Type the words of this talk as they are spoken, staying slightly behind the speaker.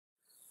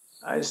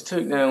I just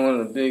took down one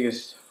of the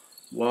biggest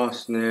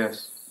wasp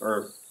nests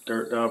or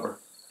dirt dauber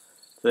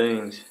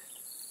things,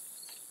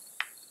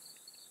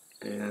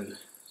 and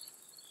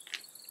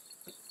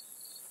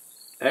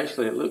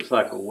actually it looks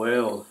like a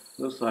weld.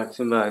 Looks like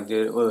somebody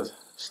did it with a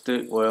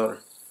stick welder.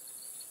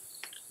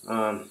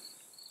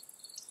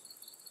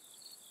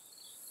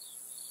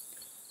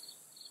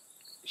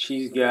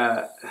 She's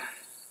got,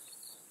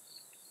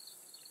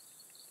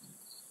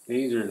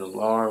 these are the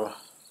larvae.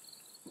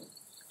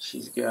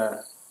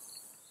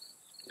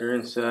 They're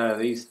inside of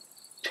these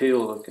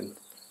pill looking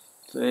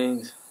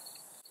things.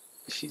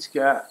 She's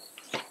got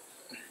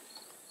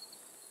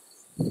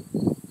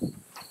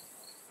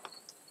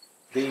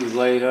these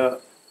laid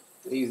up,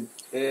 these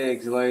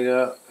eggs laid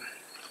up.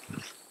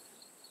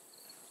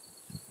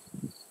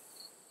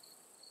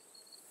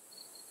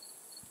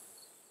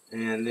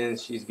 And then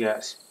she's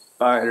got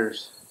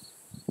spiders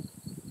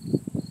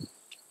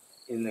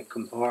in the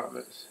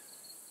compartments.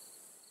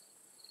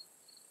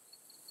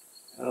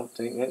 I don't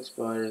think that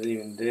spider's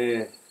even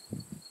dead.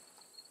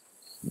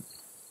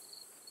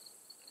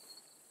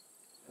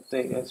 I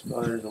think that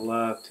spider's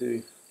alive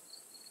too.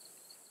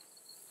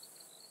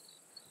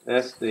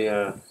 That's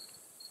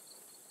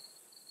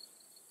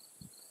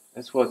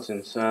what's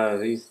inside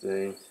of these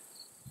things.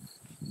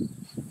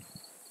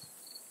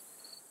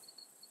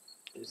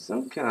 It's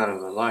some kind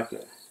of like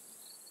a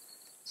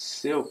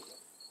silk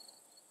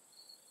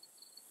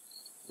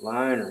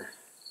liner,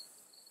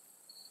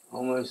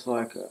 almost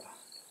like a,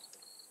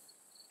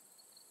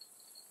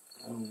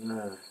 I don't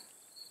know.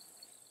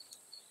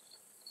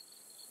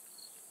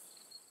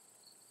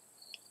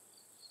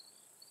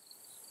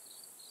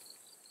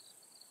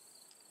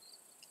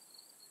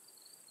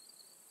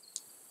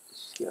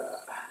 She's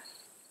got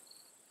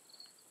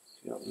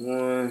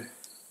one,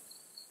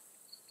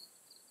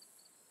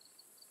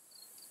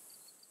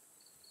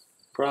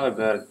 probably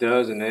about a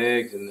dozen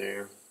eggs in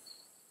there.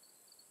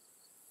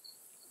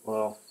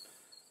 Well,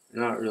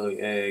 not really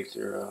eggs,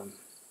 they're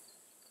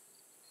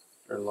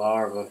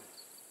larvae.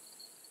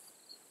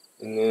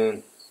 And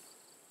then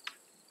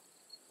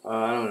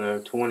I don't know,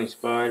 20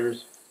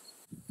 spiders.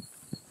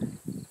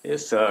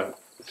 It's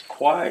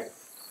quite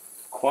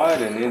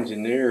an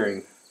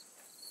engineering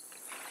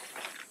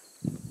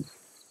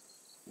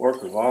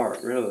work of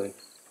art, really.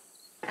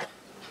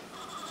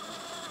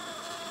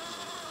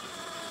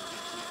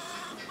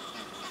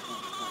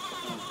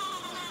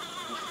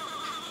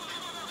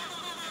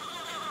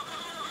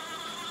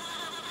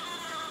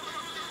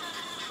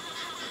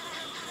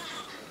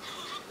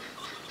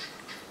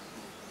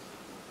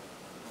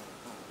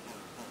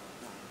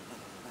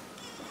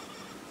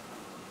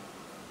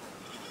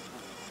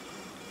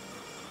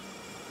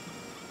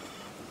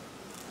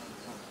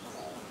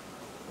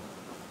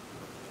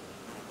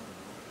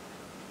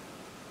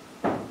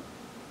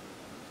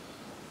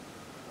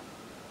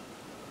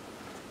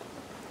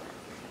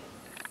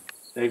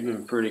 They've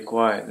been pretty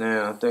quiet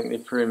now. I think they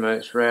pretty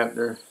much wrapped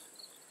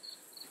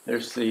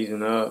their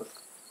season up.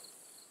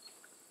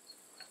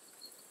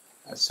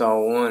 I saw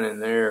one in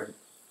there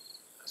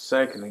a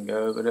second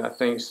ago, but I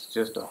think it's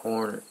just a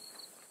hornet.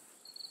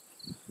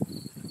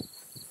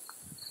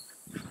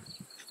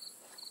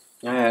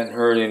 I hadn't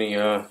heard any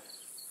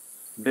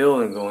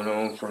building going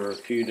on for a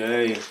few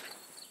days,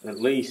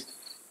 at least.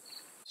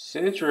 It's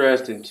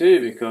interesting too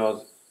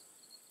because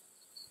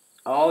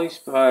all these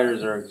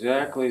spiders are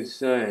exactly the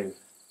same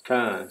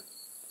kind.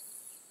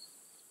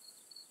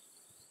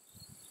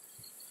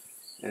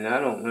 And I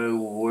don't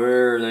know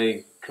where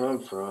they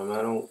come from.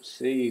 I don't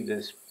see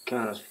this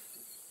kind of,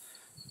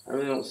 I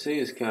really don't see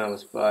this kind of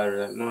spider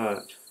that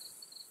much.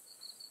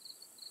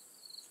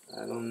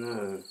 I don't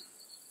know.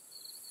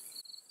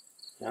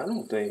 I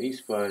don't think these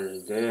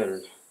spiders are dead,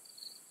 or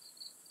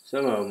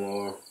some of them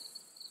are.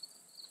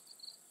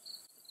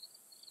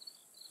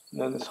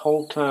 Now this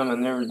whole time I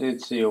never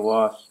did see a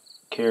wasp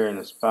carrying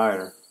a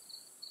spider.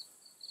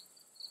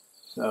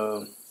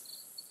 So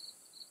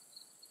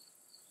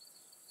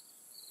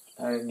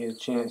I didn't get a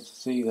chance to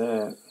see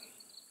that.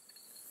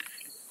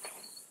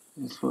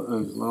 That's what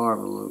those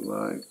larvae look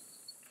like.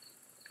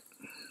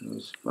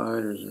 Those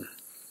spiders are.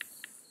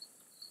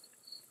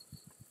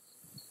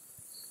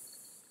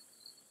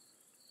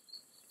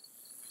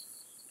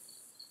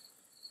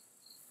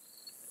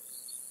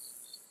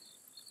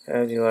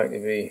 How'd you like to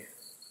be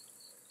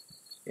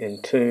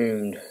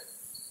entombed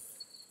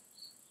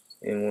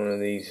in one of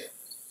these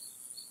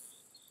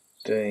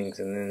things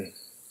and then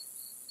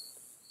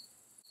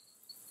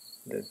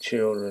the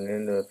children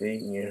end up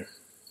eating you?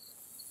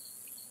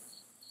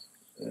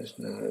 That's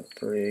not a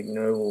pretty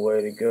ignoble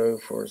way to go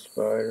for a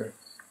spider.